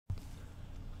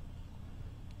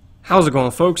How's it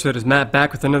going, folks? It is Matt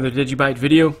back with another DigiByte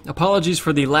video. Apologies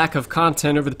for the lack of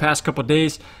content over the past couple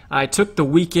days. I took the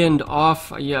weekend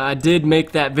off. Yeah, I did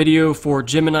make that video for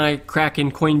Gemini,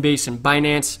 Kraken, Coinbase, and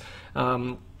Binance.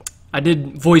 I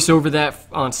did voice over that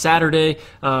on Saturday.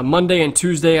 Monday and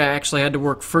Tuesday I actually had to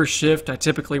work first shift. I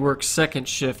typically work second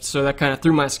shift, so that kind of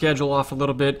threw my schedule off a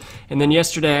little bit. And then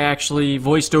yesterday I actually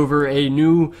voiced over a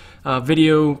new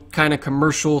video kind of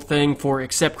commercial thing for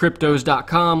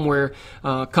acceptcryptos.com, where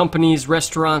companies,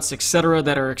 restaurants, etc.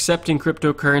 that are accepting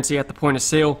cryptocurrency at the point of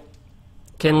sale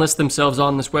can list themselves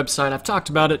on this website. I've talked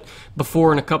about it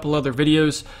before in a couple other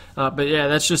videos, but yeah,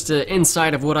 that's just an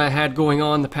insight of what I had going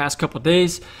on the past couple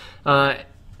days.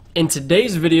 In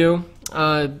today's video,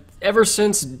 ever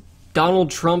since Donald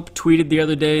Trump tweeted the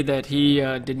other day that he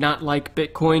did not like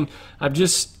Bitcoin, I've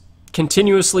just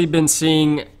continuously been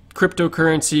seeing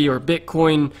cryptocurrency or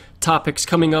Bitcoin topics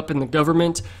coming up in the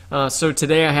government. So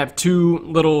today I have two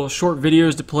little short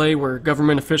videos to play where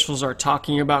government officials are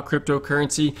talking about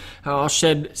cryptocurrency. I'll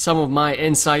shed some of my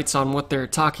insights on what they're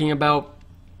talking about,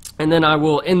 and then I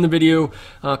will end the video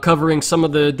covering some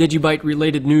of the DigiByte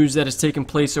related news that has taken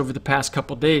place over the past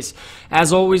couple days.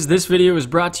 As always, this video is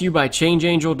brought to you by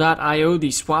ChangeAngel.io,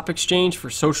 the swap exchange for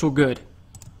social good.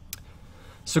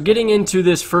 So getting into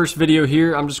this first video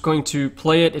here, I'm just going to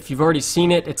play it. If you've already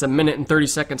seen it, it's 1 minute and 30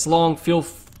 seconds long. Feel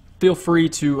free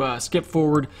to skip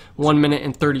forward 1 minute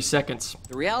and 30 seconds.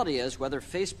 The reality is, whether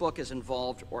Facebook is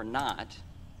involved or not,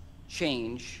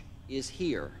 change is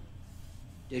here.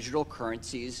 Digital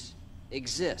currencies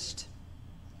exist.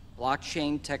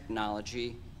 Blockchain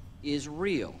technology is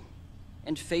real.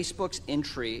 And Facebook's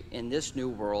entry in this new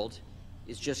world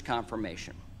is just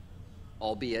confirmation,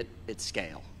 albeit at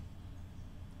scale.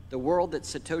 The world that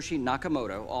Satoshi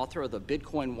Nakamoto, author of the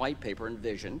Bitcoin white paper,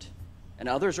 envisioned, and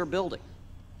others are building,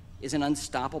 is an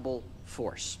unstoppable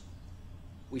force.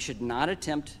 We should not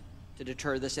attempt to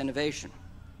deter this innovation,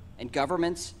 and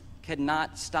governments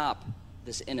cannot stop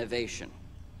this innovation.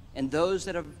 And those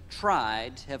that have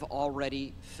tried have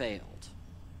already failed.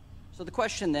 So the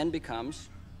question then becomes,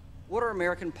 what are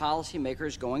American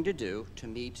policymakers going to do to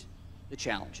meet the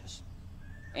challenges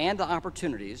and the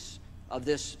opportunities of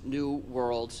this new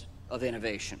world of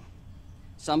innovation?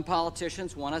 Some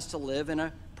politicians want us to live in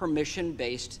a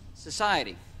permission-based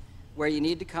society where you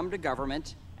need to come to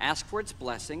government, ask for its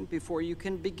blessing before you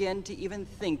can begin to even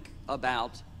think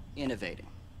about innovating.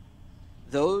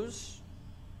 Those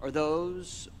are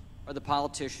the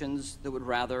politicians that would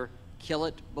rather kill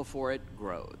it before it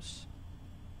grows.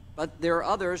 But there are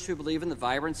others who believe in the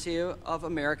vibrancy of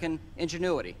American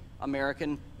ingenuity,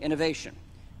 American innovation,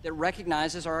 that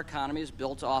recognizes our economy is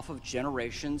built off of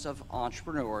generations of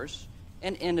entrepreneurs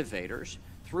and innovators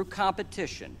through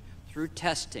competition, through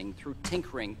testing, through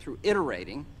tinkering, through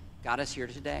iterating, got us here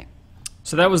today.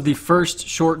 So that was the first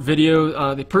short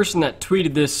video. The person that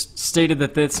tweeted this stated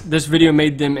that this video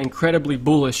made them incredibly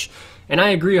bullish. And I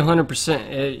agree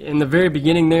 100%. In the very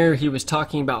beginning there, he was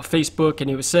talking about Facebook, and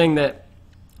he was saying that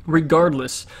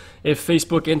regardless if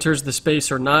Facebook enters the space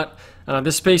or not,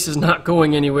 this space is not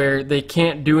going anywhere. They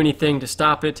can't do anything to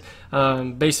stop it.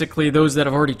 Basically, those that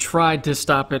have already tried to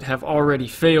stop it have already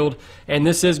failed, and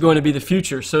this is going to be the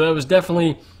future. So that was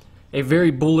definitely a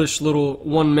very bullish little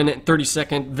 1 minute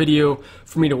 30-second video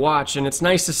for me to watch, and it's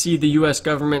nice to see the US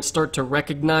government start to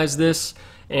recognize this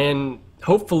and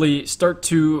hopefully start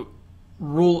to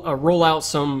roll out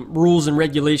some rules and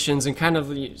regulations and kind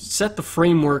of set the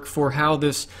framework for how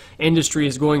this industry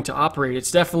is going to operate.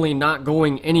 It's definitely not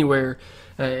going anywhere.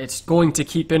 It's going to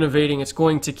keep innovating. It's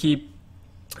going to keep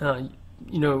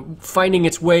finding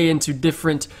its way into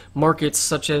different markets,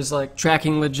 such as like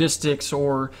tracking logistics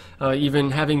or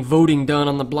even having voting done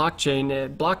on the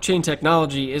blockchain. Blockchain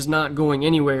technology is not going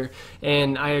anywhere,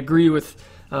 and I agree with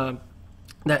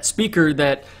that speaker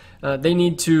that they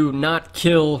need to not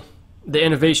kill the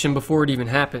innovation before it even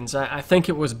happens. I think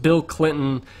it was Bill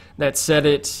Clinton that said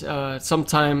it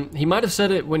sometime. He might have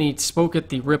said it when he spoke at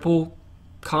the Ripple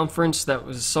conference that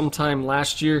was sometime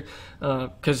last year,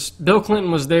 because Bill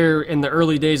Clinton was there in the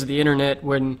early days of the internet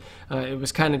when it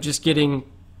was kind of just getting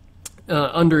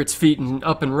under its feet and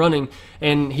up and running,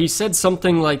 and he said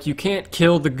something like, you can't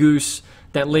kill the goose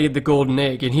that laid the golden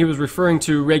egg, and he was referring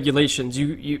to regulations.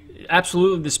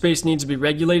 Absolutely, the space needs to be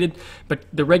regulated, but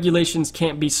the regulations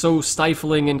can't be so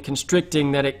stifling and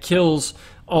constricting that it kills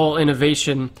all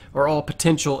innovation or all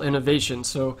potential innovation.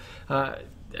 So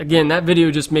again, that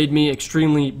video just made me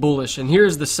extremely bullish. And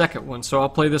here's the second one. So I'll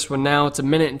play this one now. It's 1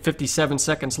 minute and 57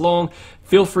 seconds long.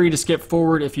 Feel free to skip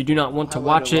forward if you do not want to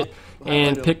watch it,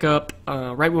 and pick up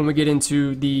right when we get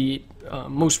into the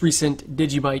most recent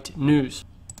DigiByte news.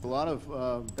 A lot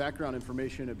of background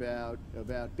information about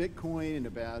Bitcoin and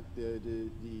about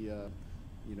the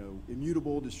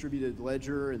immutable distributed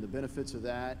ledger and the benefits of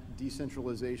that,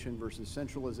 decentralization versus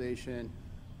centralization.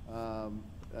 A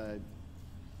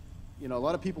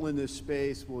lot of people in this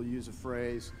space will use a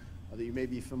phrase that you may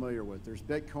be familiar with. There's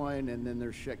Bitcoin and then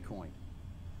there's shitcoin.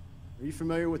 Are you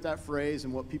familiar with that phrase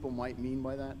and what people might mean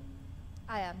by that?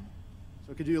 I am.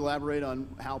 So could you elaborate on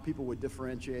how people would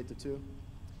differentiate the two?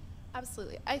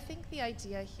 Absolutely. I think the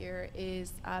idea here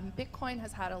is Bitcoin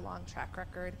has had a long track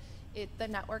record. The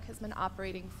network has been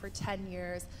operating for 10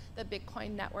 years. The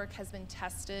Bitcoin network has been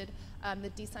tested. The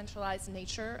decentralized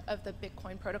nature of the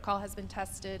Bitcoin protocol has been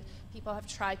tested. People have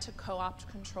tried to co-opt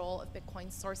control of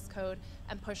Bitcoin source code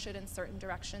and push it in certain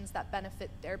directions that benefit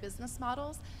their business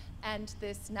models. And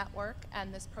this network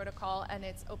and this protocol and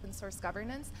its open source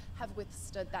governance have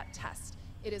withstood that test.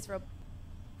 It is robust.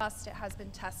 It has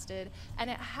been tested, and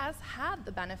it has had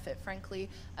the benefit, frankly,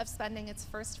 of spending its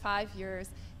first 5 years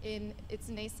in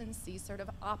its nascency, sort of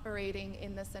operating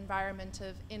in this environment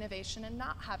of innovation and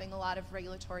not having a lot of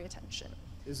regulatory attention.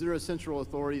 Is there a central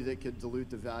authority that could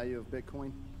dilute the value of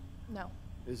Bitcoin? No.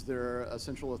 Is there a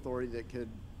central authority that could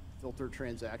filter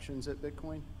transactions at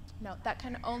Bitcoin? No, that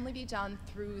can only be done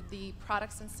through the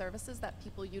products and services that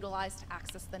people utilize to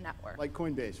access the network. Like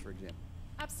Coinbase, for example.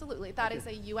 Absolutely. That is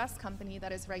a U.S. company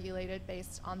that is regulated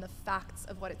based on the facts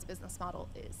of what its business model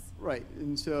is. Right.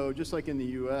 And so just like in the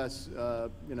U.S.,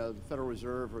 the Federal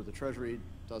Reserve or the Treasury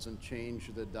doesn't change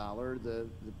the dollar. The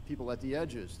people at the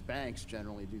edges, the banks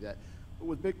generally do that. But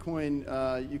with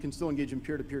Bitcoin, you can still engage in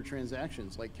peer-to-peer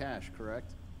transactions like cash,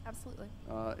 correct? Absolutely.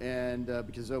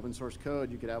 Because open source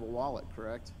code, you could have a wallet,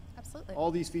 correct? Absolutely.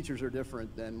 All these features are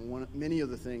different than many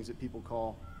of the things that people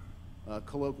call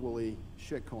colloquially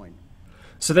shitcoin.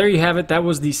 So there you have it. That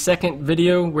was the second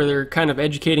video where they're kind of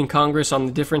educating Congress on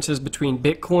the differences between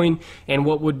Bitcoin and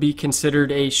what would be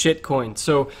considered a shitcoin.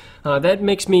 So that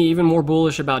makes me even more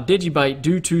bullish about DigiByte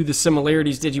due to the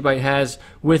similarities DigiByte has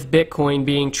with Bitcoin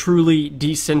being truly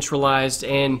decentralized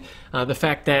and the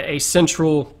fact that a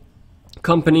central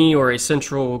company or a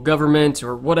central government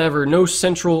or whatever, no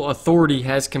central authority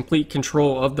has complete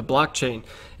control of the blockchain.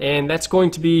 And that's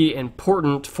going to be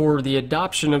important for the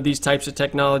adoption of these types of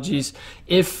technologies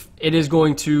if it is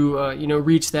going to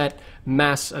reach that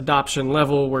mass adoption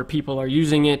level where people are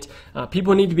using it.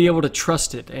 People need to be able to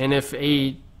trust it. And if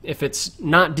it's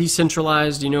not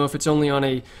decentralized, if it's only on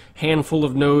a handful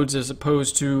of nodes as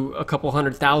opposed to a couple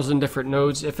 100,000 different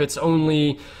nodes, if it's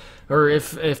only or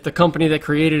if the company that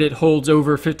created it holds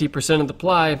over 50% of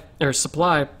the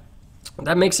supply,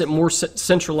 that makes it more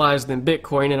centralized than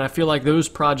Bitcoin, and I feel like those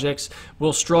projects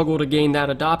will struggle to gain that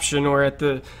adoption, or at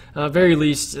the very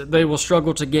least, they will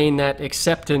struggle to gain that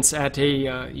acceptance at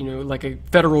a like a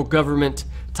federal government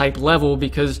type level,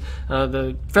 because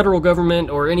the federal government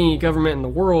or any government in the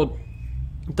world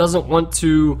doesn't want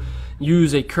to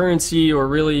use a currency or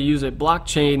really use a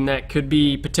blockchain that could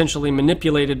be potentially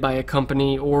manipulated by a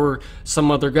company or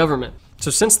some other government. So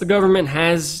since the government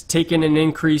has taken an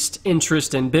increased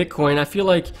interest in Bitcoin, I feel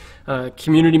like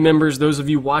community members, those of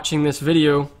you watching this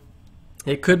video,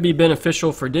 it could be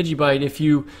beneficial for DigiByte if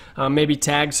you maybe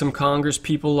tag some Congress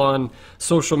people on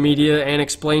social media and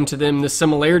explain to them the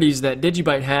similarities that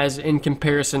DigiByte has in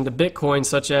comparison to Bitcoin,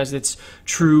 such as its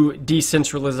truly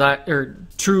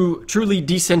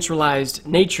decentralized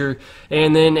nature.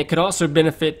 And then it could also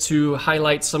benefit to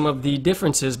highlight some of the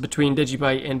differences between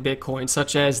DigiByte and Bitcoin,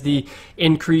 such as the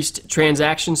increased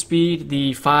transaction speed,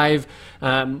 the five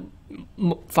mining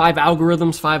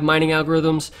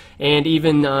algorithms, and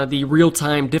even the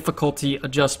real-time difficulty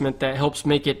adjustment that helps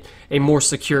make it a more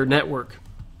secure network.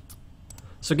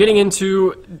 So getting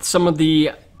into some of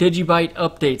the DigiByte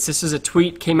updates. This is a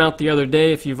tweet, came out the other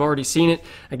day if you've already seen it.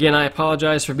 Again, I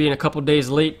apologize for being a couple days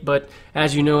late, but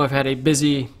as you know, I've had a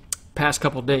busy past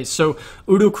couple days. So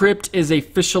OdoCrypt is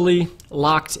officially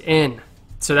locked in.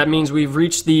 So that means we've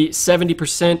reached the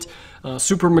 70%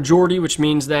 supermajority, which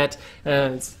means that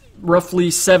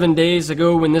roughly 7 days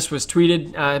ago when this was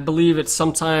tweeted, I believe it's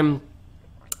sometime,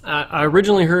 I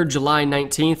originally heard July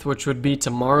 19th, which would be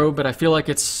tomorrow, but I feel like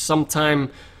it's sometime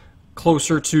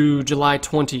closer to July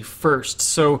 21st.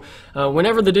 So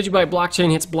whenever the DigiByte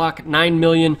blockchain hits block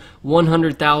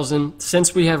 9,100,000,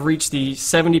 since we have reached the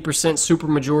 70%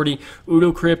 supermajority,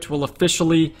 OdoCrypt will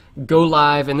officially go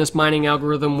live, and this mining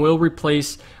algorithm will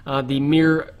replace the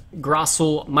Mir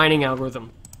Grossel mining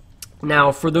algorithm.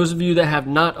 Now, for those of you that have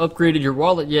not upgraded your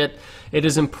wallet yet, it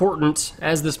is important,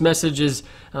 as this message is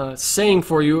saying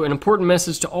for you, an important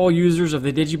message to all users of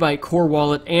the DigiByte core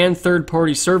wallet and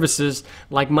third-party services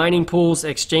like mining pools,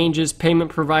 exchanges, payment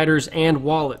providers, and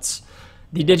wallets.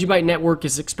 the DigiByte network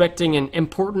is expecting an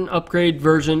important upgrade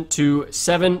version to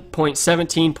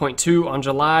 7.17.2 on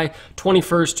July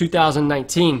 21st,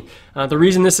 2019. The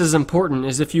reason this is important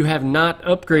is if you have not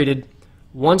upgraded,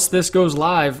 once this goes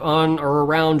live on or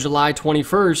around July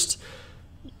 21st,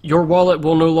 your wallet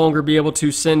will no longer be able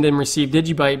to send and receive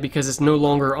DigiByte because it's no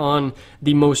longer on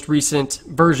the most recent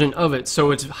version of it.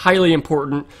 So it's highly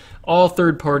important. All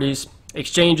third parties,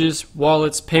 exchanges,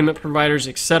 wallets, payment providers,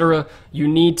 etc., you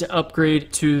need to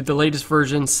upgrade to the latest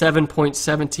version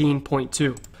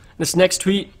 7.17.2. This next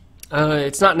tweet,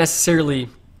 it's not necessarily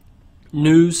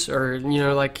news or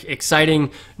like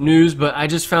exciting news, but I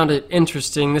just found it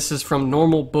interesting. This is from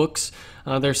Normal Books.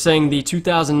 They're saying the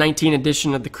 2019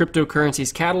 edition of the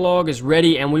cryptocurrencies catalog is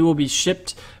ready and we will be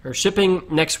shipping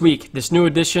next week. This new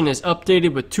edition is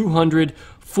updated with 200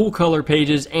 full color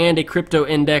pages and a crypto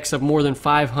index of more than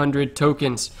 500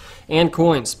 tokens and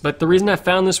coins. But the reason I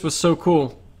found this was so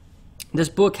cool, this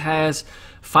book has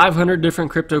 500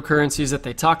 different cryptocurrencies that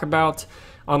they talk about.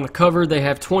 On the cover, they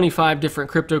have 25 different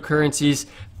cryptocurrencies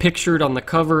pictured on the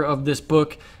cover of this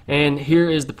book. And here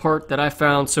is the part that I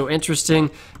found so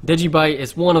interesting. DigiByte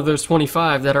is one of those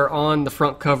 25 that are on the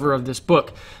front cover of this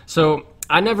book. So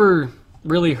I never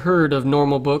really heard of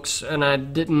Normal Books, and I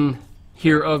didn't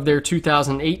hear of their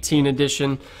 2018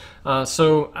 edition.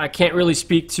 So I can't really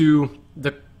speak to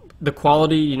the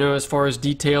quality, as far as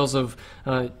details of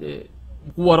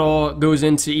what all goes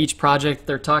into each project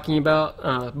they're talking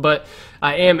about, but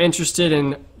I am interested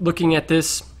in looking at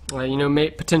this,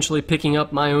 potentially picking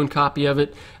up my own copy of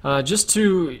it, just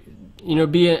to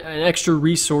be an extra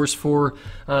resource for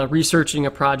researching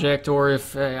a project, or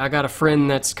if I got a friend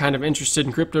that's kind of interested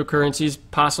in cryptocurrencies,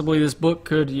 possibly this book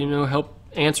could help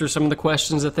answer some of the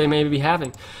questions that they may be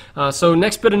having. So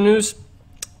next bit of news,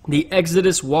 the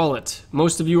Exodus wallet.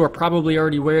 Most of you are probably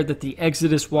already aware that the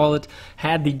Exodus wallet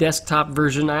had the desktop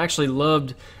version. I actually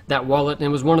loved that wallet, and it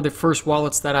was one of the first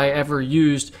wallets that I ever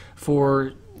used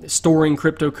for storing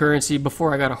cryptocurrency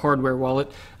before I got a hardware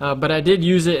wallet. But I did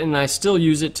use it, and I still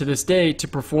use it to this day to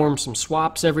perform some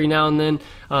swaps every now and then.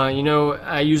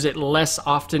 I use it less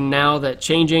often now that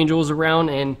ChangeAngel is around,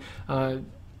 and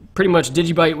pretty much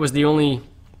DigiByte was the only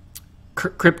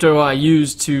crypto I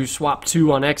used to swap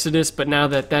to on Exodus, but now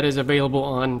that that is available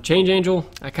on ChangeAngel,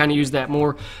 I kind of use that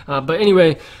more. But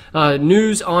anyway,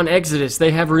 news on Exodus.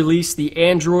 They have released the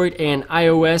Android and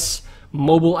iOS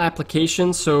mobile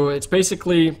application. So it's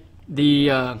basically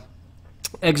the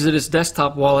Exodus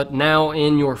desktop wallet now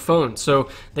in your phone. So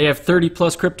they have 30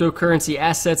 plus cryptocurrency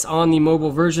assets on the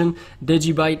mobile version.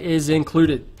 DigiByte is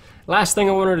included. Last thing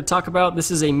I wanted to talk about,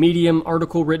 this is a Medium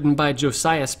article written by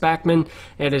Josiah Spackman.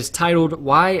 It is titled,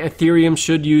 Why Ethereum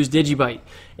Should Use DigiByte.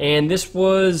 And this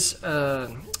was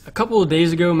a couple of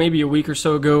days ago, maybe a week or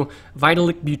so ago.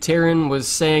 Vitalik Buterin was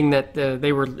saying that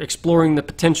they were exploring the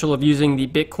potential of using the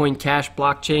Bitcoin Cash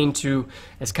blockchain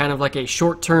as kind of like a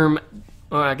short-term,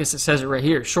 I guess it says it right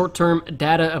here, short-term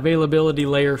data availability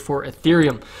layer for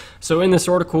Ethereum. So in this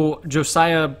article,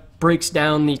 Josiah breaks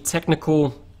down the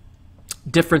technical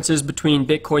differences between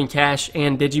Bitcoin Cash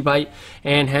and DigiByte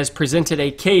and has presented a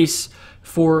case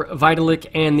for Vitalik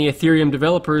and the Ethereum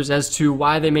developers as to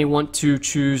why they may want to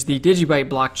choose the DigiByte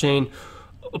blockchain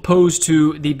opposed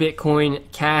to the Bitcoin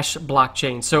Cash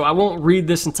blockchain. So I won't read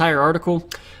this entire article,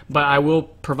 but I will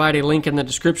provide a link in the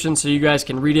description so you guys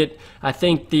can read it. I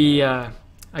think the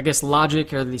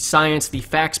logic or the science, the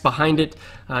facts behind it,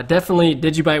 definitely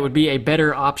DigiByte would be a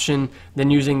better option than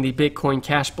using the Bitcoin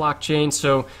Cash blockchain.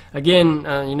 So again,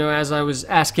 as I was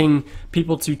asking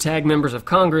people to tag members of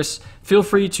Congress, feel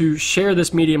free to share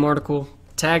this Medium article,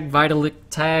 tag Vitalik,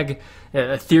 tag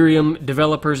Ethereum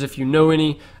developers if you know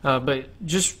any, but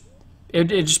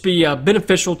it'd just be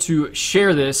beneficial to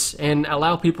share this and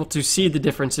allow people to see the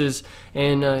differences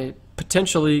and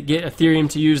potentially get Ethereum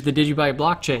to use the DigiByte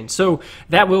blockchain. So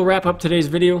that will wrap up today's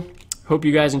video. Hope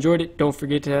you guys enjoyed it. Don't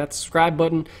forget to hit that subscribe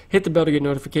button, hit the bell to get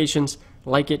notifications,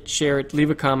 like it, share it,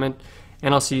 leave a comment,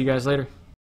 and I'll see you guys later.